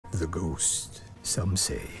the ghost, some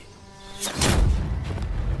say.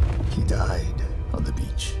 He died on the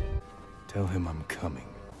beach. Tell him I'm coming.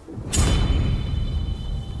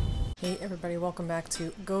 Hey everybody, welcome back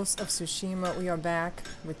to Ghost of Tsushima. We are back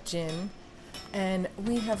with Jin, and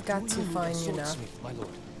we have got to find Yuna.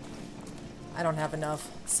 I don't have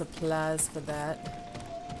enough supplies for that.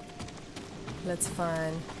 Let's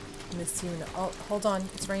find Miss Yuna. Oh, hold on,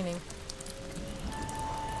 it's raining.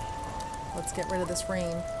 Let's get rid of this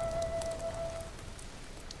rain.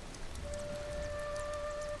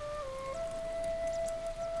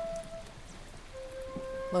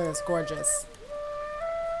 Look, it's gorgeous.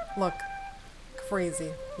 Look,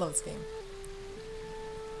 crazy. Love this game.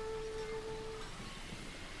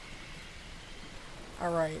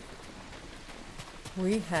 Alright.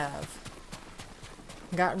 We have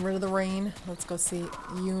gotten rid of the rain. Let's go see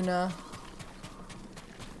Yuna.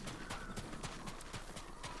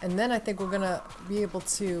 And then I think we're gonna be able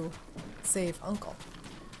to save Uncle.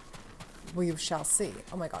 We shall see.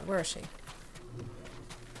 Oh my god, where is she?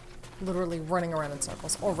 Literally running around in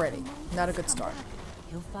circles already. Not a good start.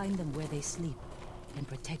 He'll find them where they sleep and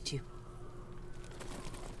protect you.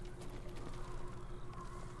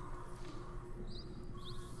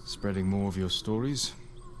 Spreading more of your stories?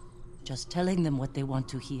 Just telling them what they want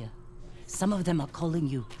to hear. Some of them are calling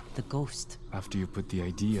you the ghost. After you put the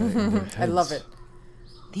idea in their heads. I love it.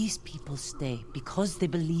 These people stay because they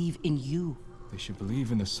believe in you. They should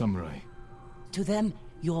believe in the samurai. To them,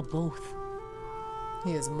 you're both.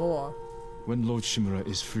 He is more. When Lord Shimura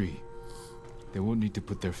is free, they won't need to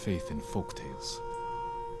put their faith in folktales.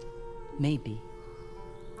 Maybe.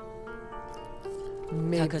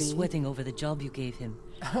 Maybe. Taka's sweating over the job you gave him.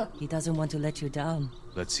 He doesn't want to let you down.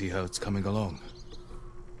 Let's see how it's coming along.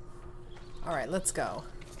 Alright, let's go.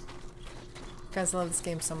 Guys, I love this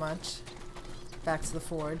game so much. Back to the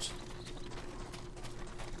forge.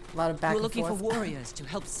 A lot of back We're and forth. looking for warriors to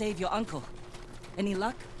help save your uncle. Any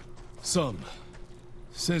luck? Some.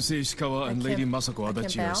 Sensei Ishikawa and Lady Masako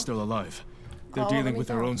Adachi are still alive. They're dealing with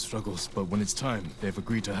their own struggles, but when it's time, they've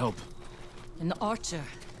agreed to help. An archer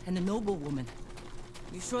and a noblewoman.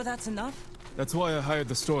 You sure that's enough? That's why I hired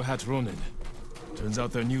the Straw Hat Ronin. Turns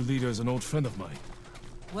out their new leader is an old friend of mine.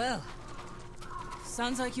 Well,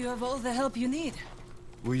 sounds like you have all the help you need.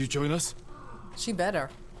 Will you join us? She better.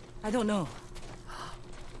 I don't know.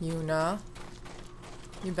 Yuna.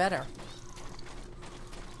 You better.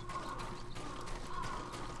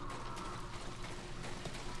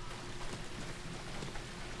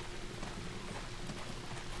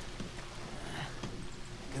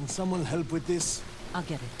 Can someone help with this? I'll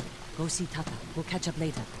get it. Go see Taka. We'll catch up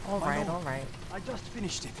later. Alright, alright. I just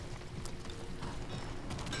finished it.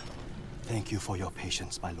 Thank you for your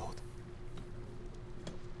patience, my lord.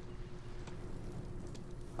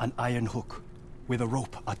 An iron hook with a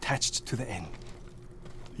rope attached to the end.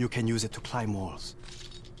 You can use it to climb walls.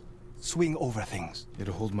 Swing over things.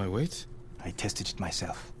 It'll hold my weight? I tested it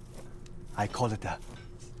myself. I call it a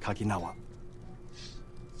Kaginawa.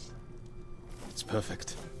 It's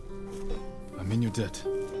perfect. I'm in your debt.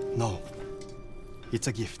 No. It's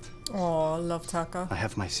a gift. Oh, love Taka. I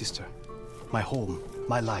have my sister, my home,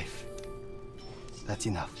 my life. That's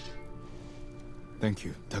enough. Thank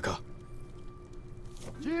you, Taka.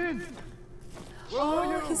 Jin!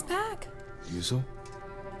 Oh, he's back. Yuzo?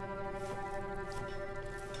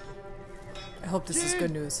 I hope this is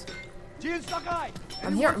good news. Jin Sakai!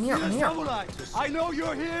 I'm here, I'm here, I'm here. Samurai! I know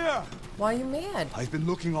you're here! Why are you mad? I've been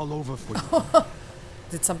looking all over for you.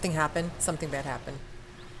 Did something happen? Something bad happen.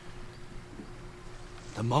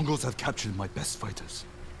 The Mongols have captured my best fighters.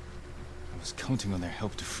 I was counting on their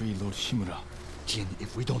help to free Lord Shimura. Jin,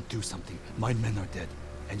 if we don't do something, my men are dead,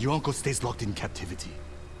 and your uncle stays locked in captivity.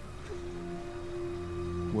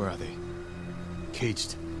 Where are they?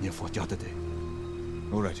 Caged near Fort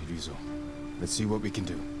Yatade. All right, Ryuzo. Let's see what we can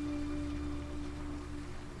do.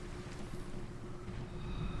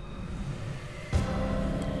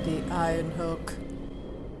 The iron hook.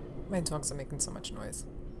 My dogs are making so much noise.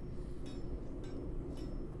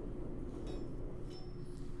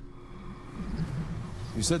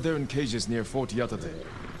 You said they're in cages near Fort Yatate.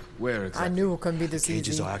 Where exactly? I knew it couldn't be this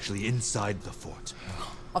Cages easy. are actually inside the fort.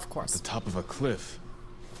 Of course. The top of a cliff.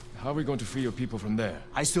 How are we going to free your people from there?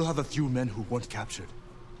 I still have a few men who weren't captured.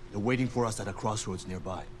 They're waiting for us at a crossroads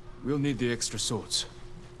nearby. We'll need the extra swords.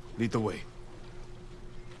 Lead the way.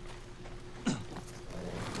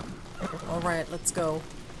 Alright, let's go.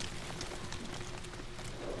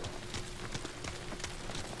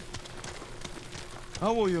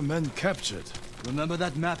 How were your men captured? Remember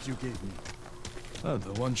that map you gave me? Ah,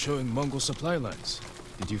 the one showing Mongol supply lines.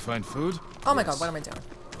 Did you find food? Oh my god, what am I doing?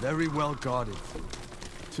 Very well guarded.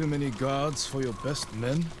 Too many guards for your best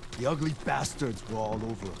men? The ugly bastards were all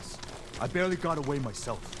over us. I barely got away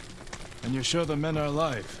myself. And you're sure the men are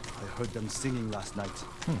alive? I heard them singing last night.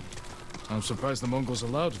 I'm surprised the Mongols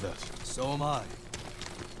allowed that. So am I.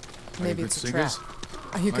 Maybe Are you it's good a trap. singers?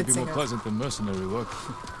 Are you Might good be more singer? pleasant than mercenary work.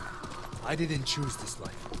 I didn't choose this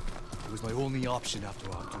life. It was my only option after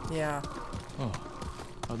our duel. Yeah,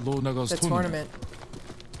 At Lord Naga's the tournament.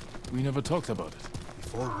 We never talked about it.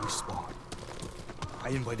 Before we spawned, I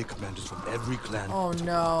invited commanders from every clan. Oh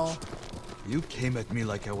no. You came at me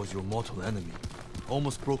like I was your mortal enemy.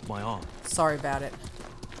 Almost broke my arm. Sorry about it.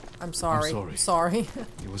 I'm sorry. sorry. Sorry.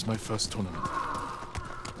 It was my first tournament.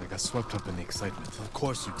 I got swept up in the excitement. Of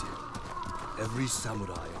course you did. Every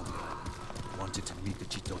samurai on the island wanted to meet the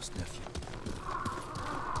Chito's nephew.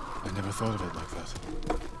 I never thought of it like that.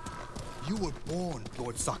 You were born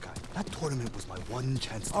Lord Sakai. That tournament was my one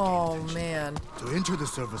chance to gain Oh attention. man. To enter the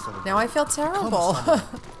service of a Now I feel become a terrible. samurai.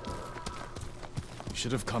 You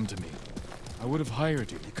should have come to me. I would have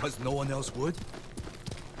hired you. Because no one else would?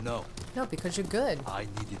 No. No, because you're good. I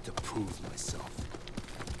needed to prove myself.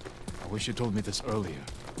 I wish you told me this earlier.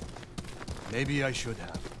 Maybe I should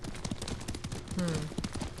have.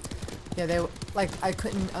 Yeah, they like I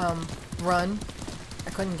couldn't run. I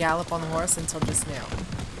couldn't gallop on the horse until just now.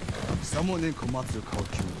 Someone in Komatsu called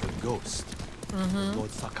you the ghost. Was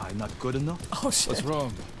Lord Sakai not good enough? Oh shit. What's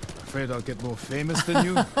wrong? Afraid I'll get more famous than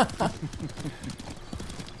you?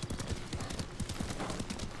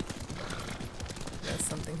 There's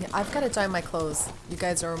something here. I've got to dye my clothes. You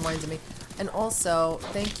guys are reminding me. And also,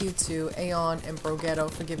 thank you to Aeon and Broghetto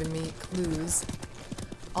for giving me clues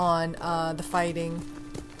on the fighting.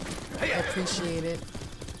 I appreciate it.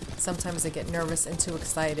 Sometimes I get nervous and too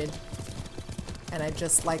excited. And I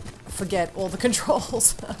just, like, forget all the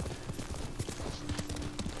controls.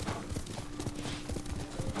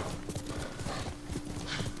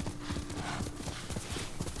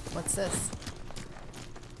 What's this?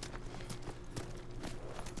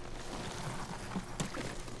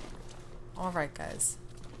 Alright, guys.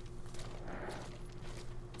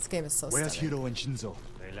 This game is so Where's stunning. Hiro and Shinzo?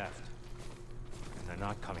 They left. And they're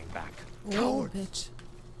not coming back. Ooh, Coward. bitch.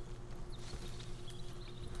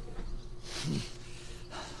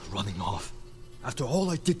 Running off. After all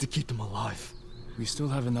I did to keep them alive. We still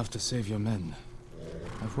have enough to save your men.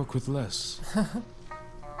 I've worked with less.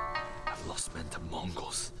 I've lost men to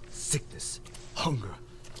Mongols, sickness, hunger.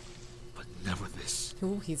 But never this.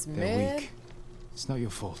 Ooh, he's They're mad. weak. It's not your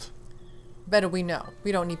fault. Better we know.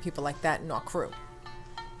 We don't need people like that in our crew.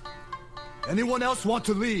 Anyone else want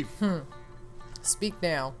to leave? Speak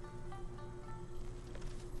now.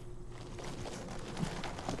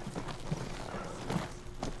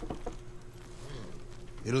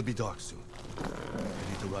 It'll be dark soon.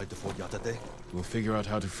 Ready to ride to Fort Yatate? We'll figure out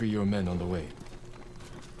how to free your men on the way.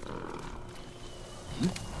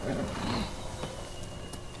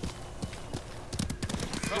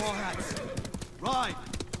 Straw hats! Ride!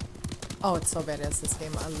 Oh, it's so badass, this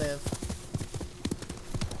game. I live.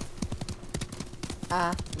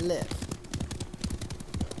 I live.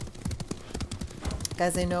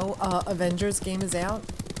 Guys, I know Avengers game is out.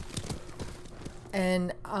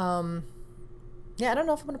 And, yeah, I don't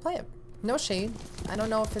know if I'm gonna play it. No shade. I don't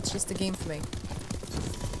know if it's just a game for me.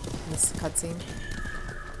 This cutscene.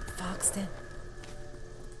 Fox Den.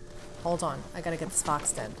 Hold on. I gotta get this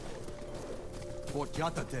Fox Den. Fort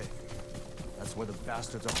Yatate. That's where the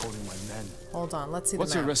bastards are holding my men. Hold on. Let's see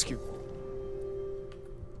What's the your map. rescue?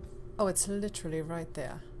 Oh, it's literally right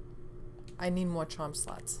there. I need more charm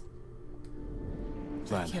slots.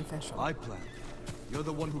 Plan. Confession. I planned. You're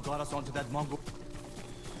the one who got us onto that Mongol.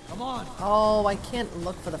 Come on! Oh, I can't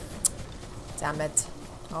look for the... Damn it.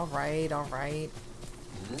 Alright, alright.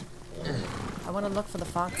 I want to look for the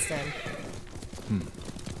Fox Den.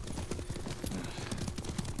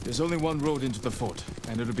 There's only one road into the fort,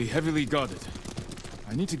 and it'll be heavily guarded.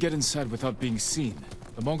 I need to get inside without being seen.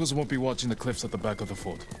 The Mongols won't be watching the cliffs at the back of the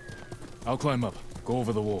fort. I'll climb up, go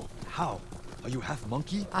over the wall. How? Are you half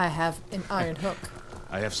monkey? I have an iron hook.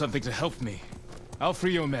 I have something to help me. I'll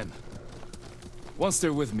free your men. Once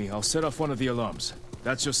they're with me, I'll set off one of the alarms.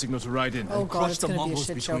 That's your signal to ride in. Oh god, crush it's the gonna be a Mongols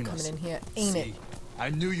shit show between coming us. in here. Ain't it? See, I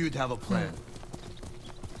knew you'd have a plan.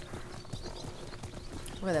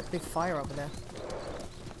 Look at that big fire over there.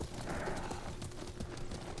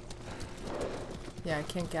 Yeah, I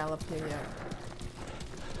can't gallop here yet.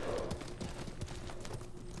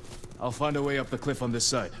 I'll find a way up the cliff on this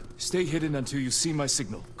side. Stay hidden until you see my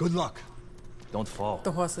signal. Good luck. Don't fall.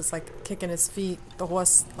 The horse is like kicking his feet. The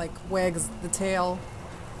horse like wags the tail.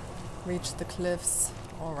 Reach the cliffs.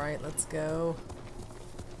 Alright, let's go.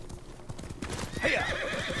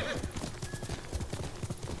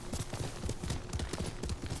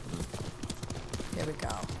 Here we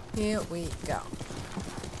go. Here we go.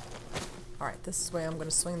 Alright, this is where I'm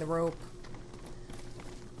gonna swing the rope.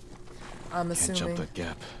 I'm Can't assuming... jump that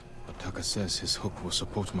gap, but Taka says his hook will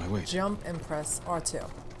support my weight. Jump and press R2.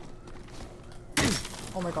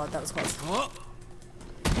 Oh my god, that was close.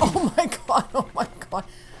 Oh my god, oh my god.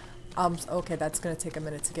 Okay, that's gonna take a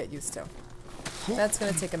minute to get used to. That's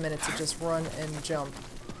gonna take a minute to just run and jump.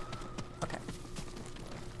 Okay.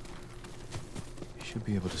 You should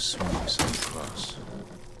be able to swing yourself across.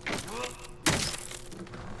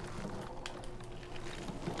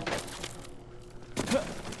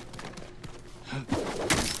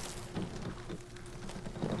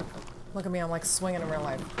 Look at me, I'm like swinging in real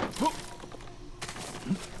life.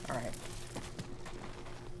 Alright.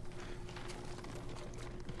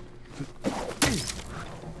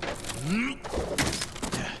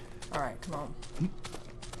 Alright, come on.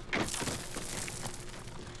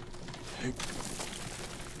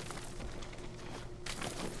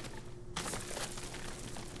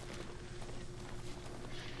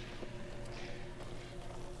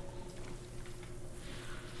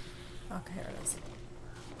 Okay, here it is.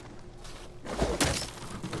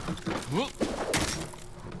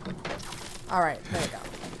 Alright, there you go.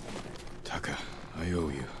 Taka, I owe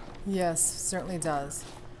you. Yes, certainly does.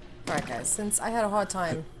 Alright guys, since I had a hard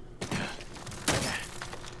time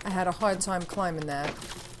climbing that,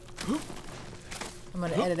 I'm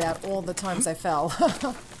gonna edit out all the times I fell.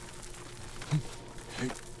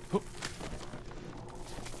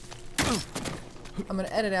 I'm gonna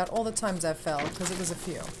edit out all the times I fell, because it was a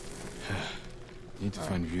few. Need to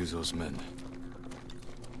find Ryuzo's men.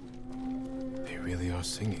 They really are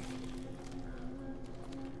singing.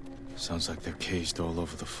 Sounds like they're caged all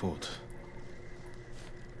over the fort.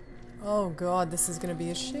 Oh god, this is gonna be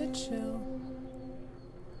a shit show.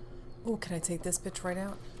 Oh, can I take this bitch right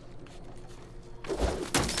out?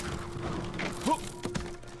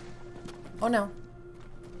 Oh no.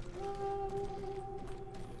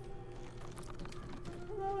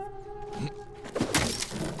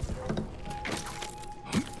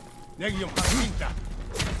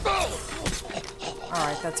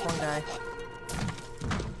 Alright, that's one guy.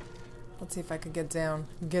 Let's see if I could get down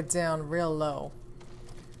real low.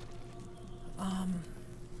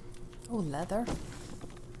 Oh, leather.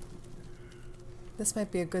 This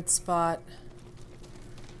might be a good spot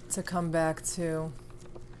to come back to.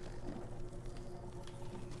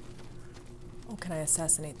 Oh, can I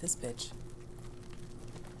assassinate this bitch?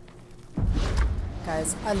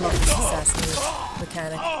 Guys, I love this assassinate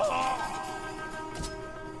mechanic.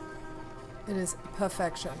 It is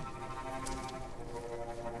perfection.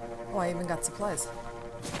 Oh, I even got supplies.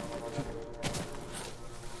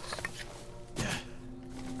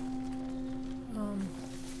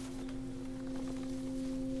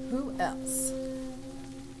 Who else?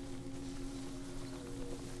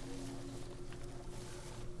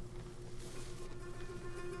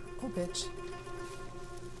 Oh, bitch.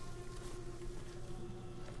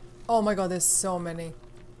 Oh my god, there's so many.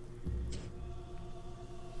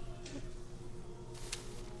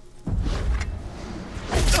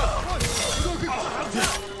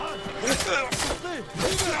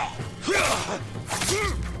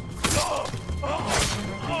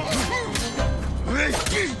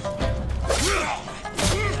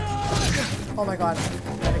 Oh my god,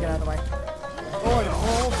 gotta get out of the way.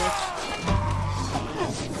 Oh, bitch.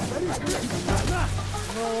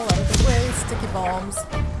 Roll out of the way, sticky bombs.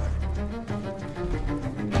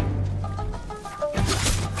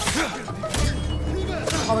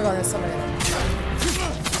 Oh my god, there's so many of them.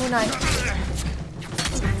 Kunai.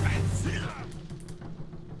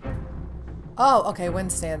 Oh, okay,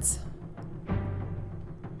 wind stance.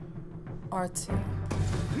 R2.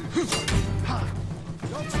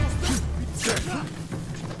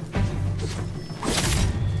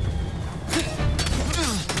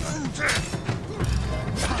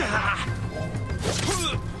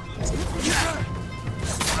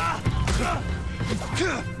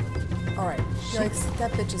 Alright, yikes,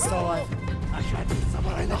 that bitch is still alive. I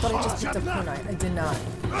thought I just picked up kunai. I did not.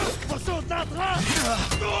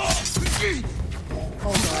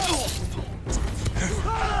 Oh god.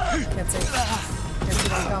 Can't see. Can't see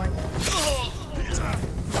where I'm going.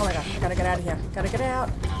 Oh my god, I gotta get out of here. Gotta get out.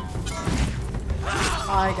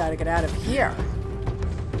 I gotta get out of here.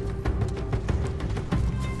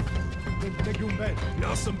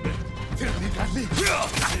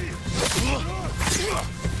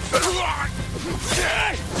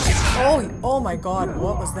 Oh my god,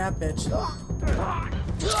 what was that bitch? Oh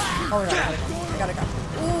my god, I gotta go.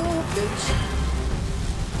 Ooh, bitch.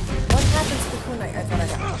 What happens to the kunai? I thought I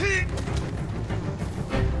got it.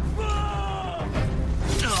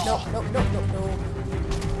 No, no, no, no, no.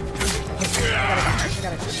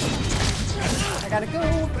 I gotta go.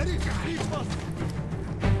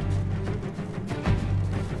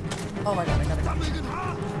 Oh my god, I gotta go.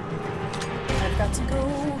 I've got to go.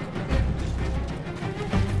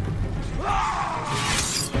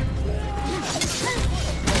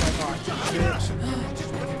 Oh my god, bitch. Oh, bitch.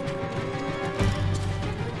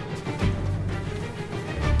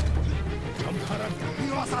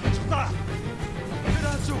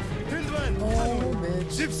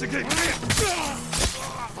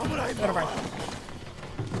 Whatever.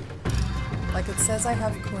 Like it says I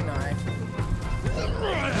have kunai.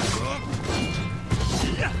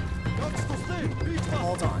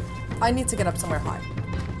 Hold on. I need to get up somewhere high.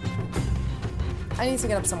 I need to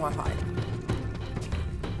get up somewhere high.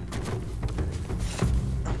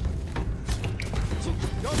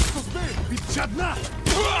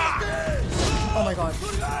 Oh my god.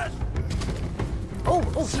 Oh,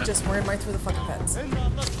 he just ran right through the fucking fence.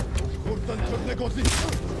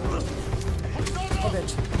 Oh,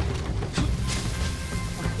 bitch.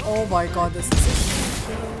 Oh my god, this is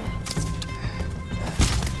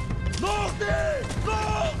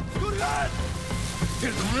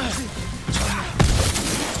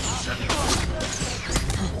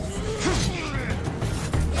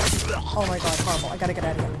oh my god, horrible. I gotta get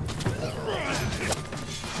out of here.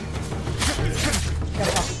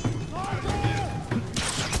 Gotta go.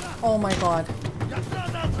 Oh my god.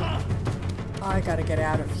 I gotta get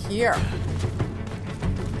out of here.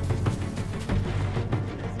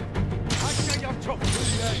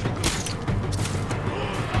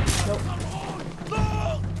 Nope.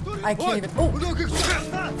 I can't even. Oh!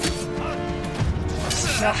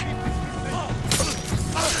 No.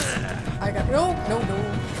 I got. No, no, no.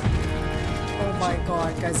 Oh my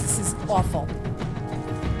god, guys, this is awful.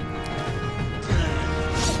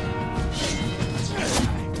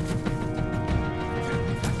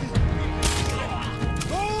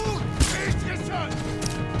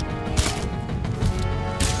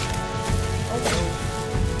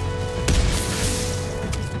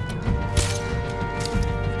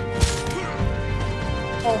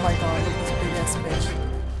 Oh my god, look at this big ass bitch.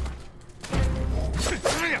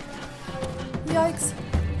 Yikes.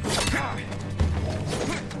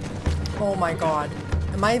 Oh my god.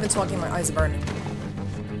 Am I even talking? My eyes are burning.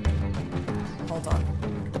 Hold on.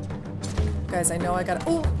 Guys, I know I gotta.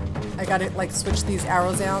 Oh! I gotta, like, switch these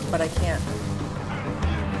arrows out, but I can't.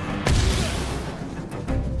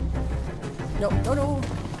 No, no, no.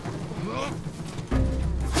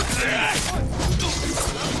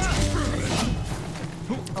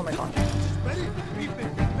 Oh my god.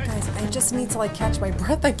 Guys, I just need to like catch my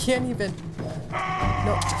breath. I can't even.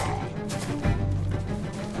 No.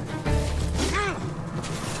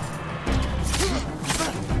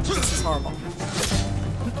 This is horrible.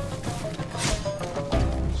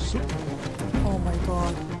 Oh my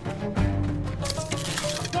god.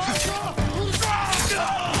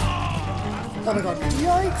 Oh my god.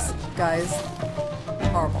 Yikes! Guys.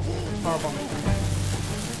 Horrible. Horrible.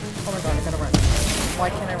 Oh my god, I gotta run. Why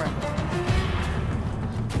can't I run?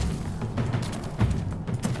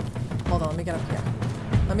 Hold on, let me get up here.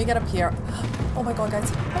 Let me get up here. Oh my god, guys.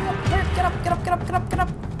 Hurry up, hurry up, get up, get up, get up, get up, get up.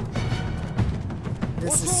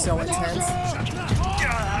 This is so intense.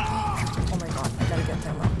 Oh my god, I gotta get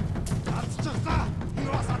them up.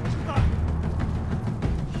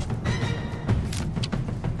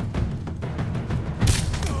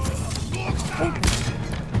 Oh.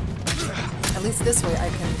 At least this way I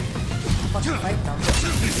can fucking fight them.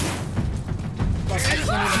 Plus, I can't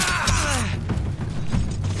even.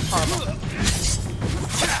 Horrible.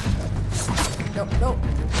 Nope, nope.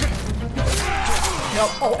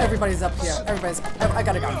 Nope. Oh, everybody's up here. Everybody's. I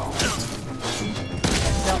gotta go.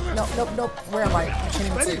 Nope, nope, nope, nope. Where am I? I can't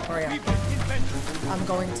even see where I am. I'm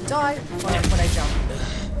going to die when I jump.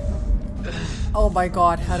 Oh my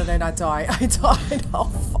god, how did I not die? I died. Oh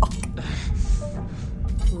fuck.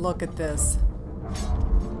 Look at this.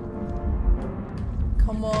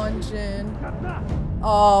 Come on, Jin.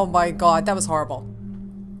 Oh my god, that was horrible.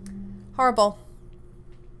 Horrible.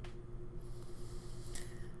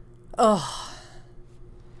 Ugh.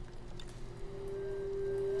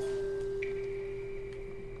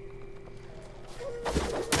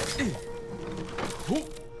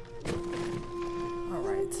 All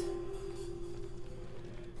right.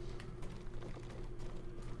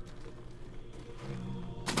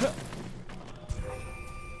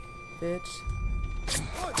 Bitch.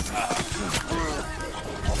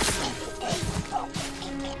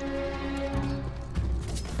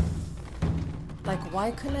 Like,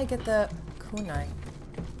 why couldn't I get the kunai?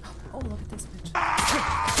 Oh, look at this bitch.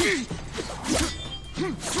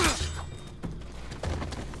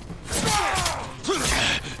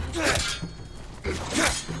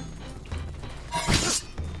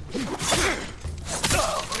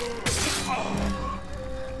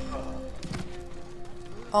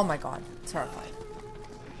 Oh my god, terrified.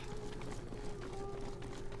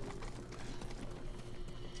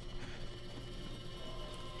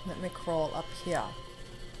 Let me crawl up here.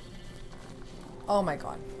 Oh my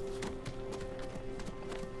god.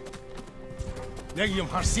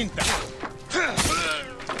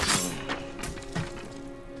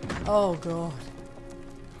 Oh god.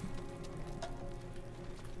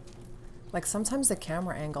 Like sometimes the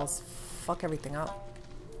camera angles fuck everything up.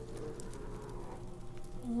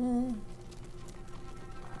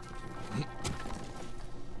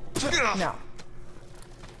 No.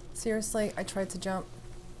 Seriously, I tried to jump.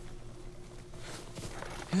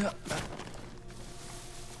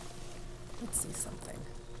 Let's see something.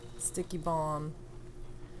 Sticky bomb.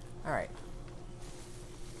 Alright.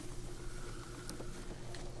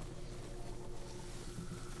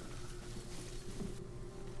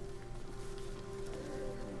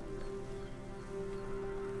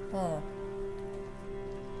 Oh.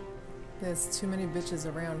 There's too many bitches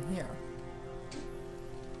around here.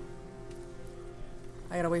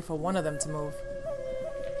 I gotta wait for one of them to move.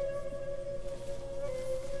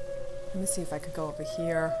 Let me see if I could go over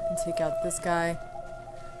here and take out this guy.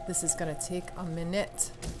 This is gonna take a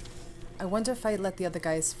minute. I wonder if I let the other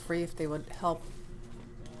guys free, if they would help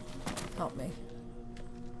me.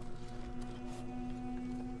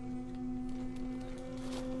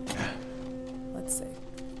 Let's see.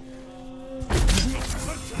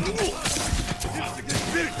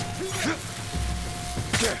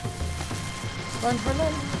 Run, run,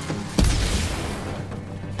 run.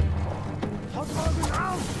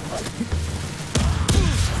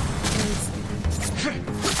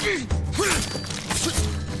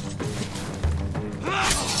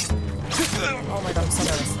 Oh my god, I'm so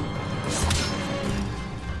nervous.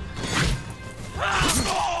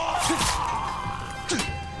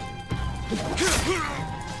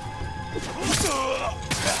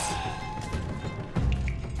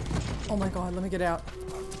 Oh my god, let me get out.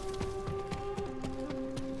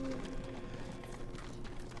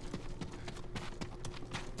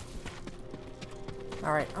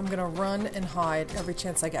 Alright, I'm gonna run and hide every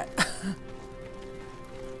chance I get.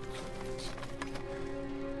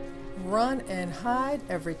 Run and hide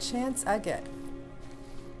every chance I get.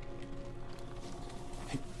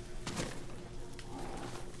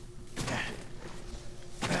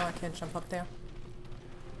 No, I can't jump up there.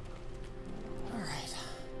 Alright.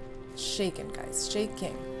 Shaking, guys.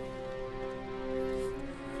 Shaking.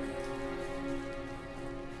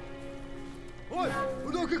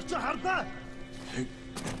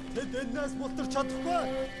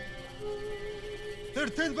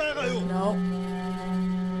 No.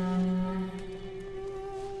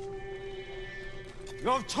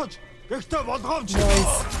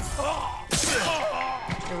 Noise.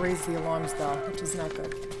 They raised the alarms though, which is not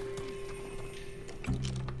good.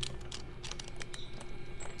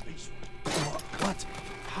 What?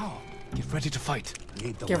 How? Get ready to fight.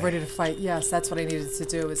 Get ready to fight. Yes, that's what I needed to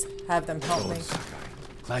do, is have them help me.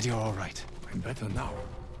 Glad you're all right. I'm better now.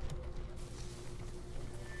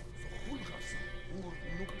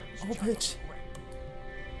 Oh, bitch.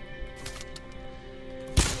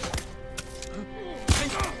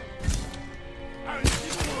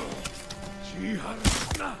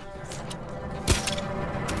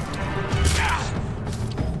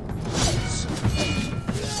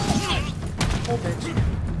 Oh, bitch.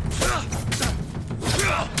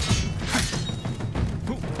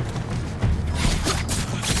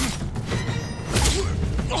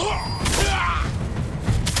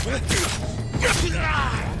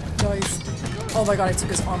 Nice. Oh my god, I took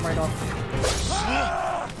his arm right off.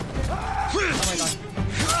 Oh my god.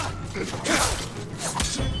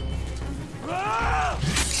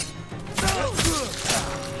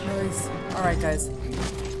 Nice. Alright guys.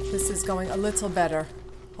 This is going a little better.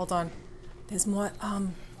 Hold on. There's more,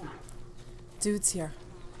 dudes here.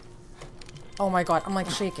 Oh my god, I'm like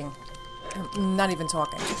shaking. I'm not even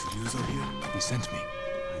talking. Ryuzo here? He sent me.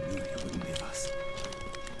 I knew he wouldn't leave us.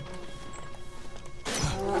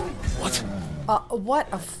 What? What?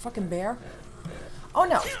 A fucking bear? Oh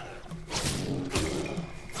no!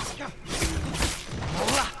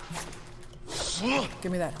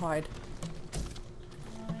 Give me that hide.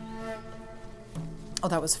 Oh,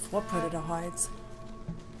 that was 4 predator hides.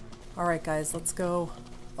 Alright guys, let's go.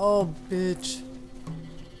 Oh, bitch.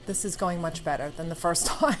 This is going much better than the first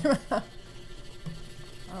time.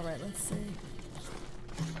 Alright, let's see.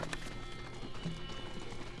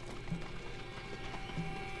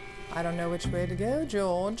 I don't know which way to go,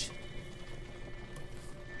 George.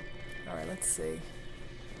 Alright, let's see.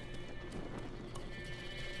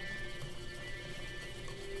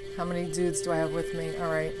 How many dudes do I have with me?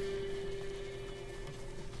 Alright.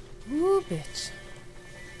 Woo, bitch.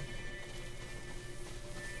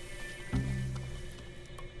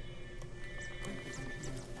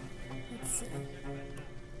 Let's see.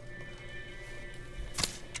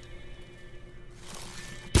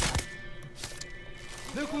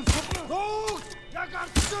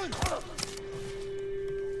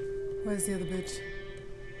 Where's the other bitch?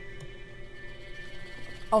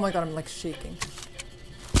 Oh my god, I'm like shaking.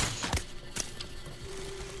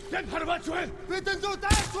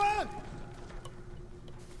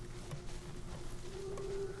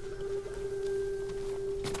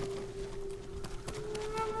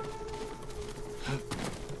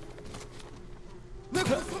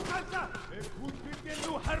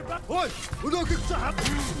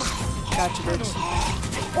 Gotcha, bitch.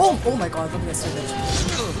 Oh my god, look at this bitch.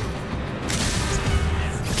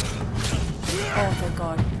 Oh, thank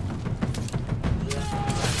god.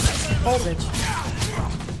 Oh, bitch.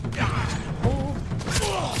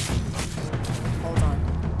 Oh. Hold on.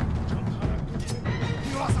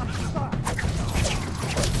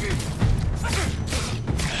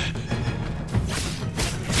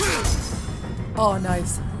 Oh,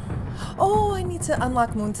 nice. Oh, I need to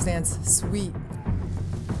unlock Moon Stance. Sweet.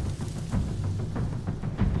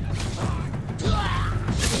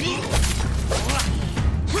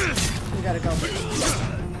 We gotta go.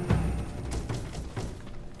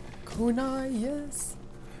 Kunai, yes.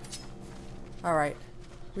 Alright.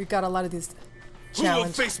 We've got a lot of these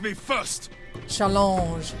challenges. Who will face me first?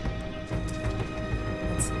 Challenge.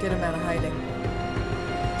 Let's get him out of hiding.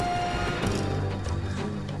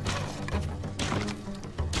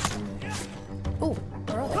 Oh,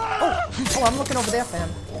 where are they? Oh, I'm looking over there for him.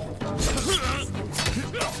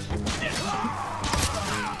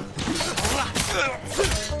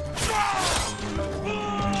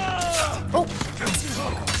 Oh!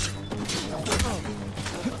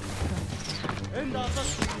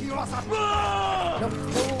 Nope.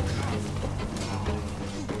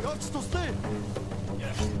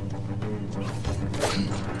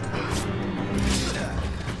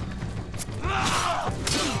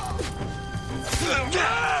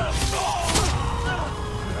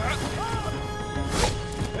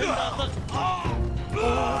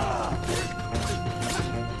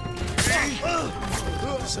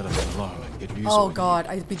 Set up an alarm and get used Oh god,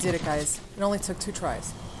 we did it, guys. It only took 2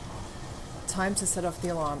 tries. Time to set off the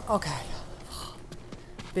alarm. Okay.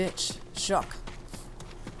 Bitch. Shook.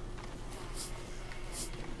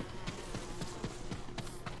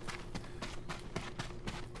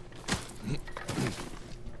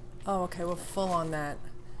 Oh, okay, we're full on that.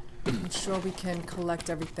 I'm sure we can collect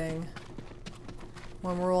everything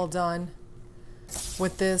when we're all done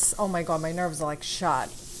with this. Oh my god, my nerves are like shot.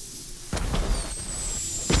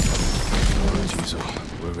 Jizo,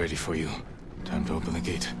 we're ready for you. Time to open the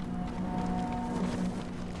gate.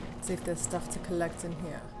 See if there's stuff to collect in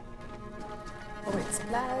here. Oh wait,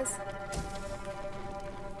 supplies.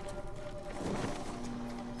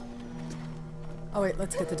 Oh wait,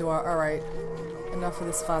 let's get the door. Alright. Enough of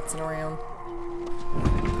this fotzing around.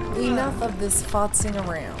 Enough of this fotzing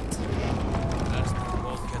around.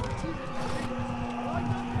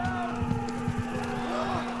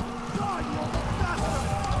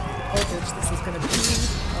 Oh bitch, this is gonna be...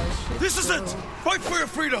 Oh shit. This is it! Fight for your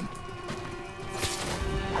freedom!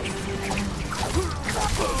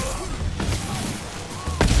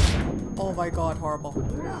 Oh my god, horrible.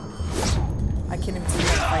 I can't even see you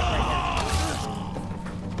fight right now.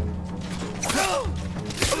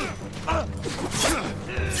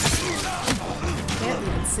 Can't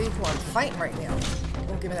even see who I'm fighting right now.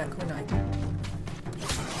 Oh, give me that kunai.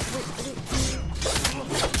 Wait.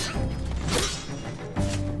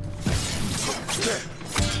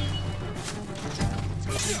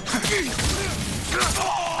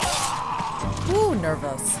 Ooh,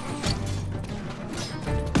 nervous.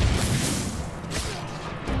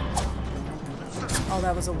 Oh,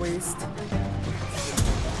 that was a waste. No,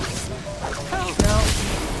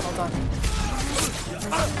 hold on.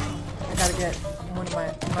 I gotta get one of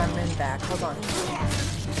my men back. Hold on.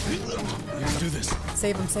 You can do this.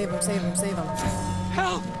 Save him, save him, save him, save him.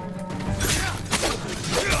 Help!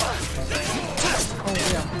 Oh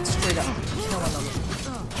yeah, straight up. Killing them.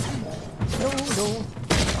 No, no.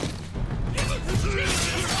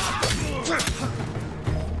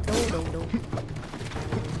 No, no, no.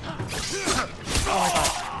 Oh my god.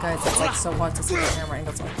 Guys, it's like so hard to see the camera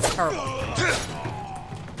angles. It's terrible.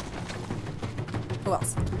 Who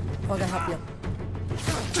else? Oh, I gotta help you.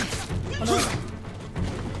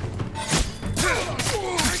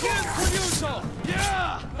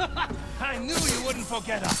 Yeah! I knew you wouldn't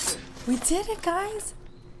forget us. We did it, guys.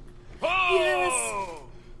 Oh! Yes.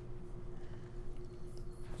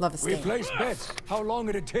 Love this We game. placed bets. How long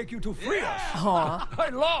did it take you to free us? Aw, I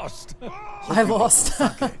lost. I lost.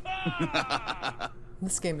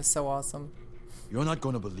 This game is so awesome. You're not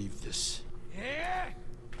gonna believe this.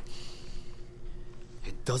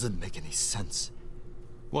 It doesn't make any sense.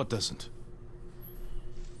 What doesn't?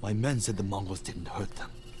 My men said the Mongols didn't hurt them.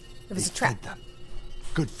 It was They a trap. fed them.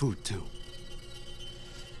 Good food, too.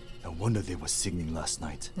 No wonder they were singing last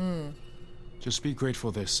night. Just be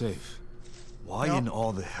grateful they're safe. Why Nope. in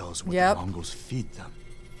all the hells would Yep. the Mongols feed them?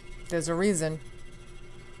 There's a reason.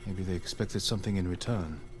 Maybe they expected something in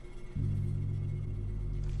return.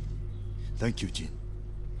 Thank you, Jin.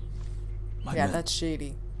 My Yeah, men, that's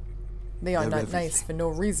shady. They are They're not nice everything. for no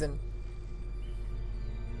reason.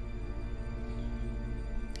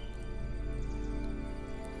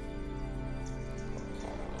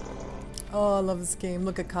 Oh, I love this game.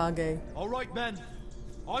 Look at Kage. All right, men.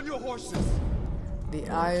 On your horses. The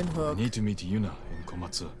iron I hook. need to meet Yuna in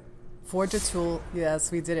Komatsu. Forge a tool.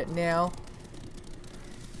 Yes, we did it now.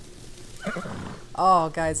 Oh,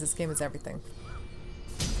 guys, this game is everything.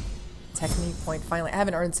 Technique point. Finally, I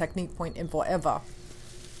haven't earned technique point in forever.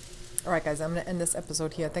 Alright, guys, I'm going to end this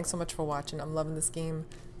episode here. Thanks so much for watching. I'm loving this game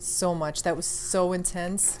so much. That was so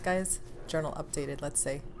intense. Guys, journal updated, let's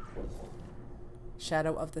say.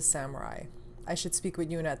 Shadow of the Samurai. I should speak with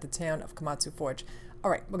Yuna at the town of Komatsu Forge.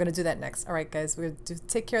 Alright, we're going to do that next. Alright, guys, we're going to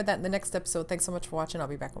take care of that in the next episode. Thanks so much for watching. I'll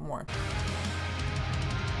be back with more.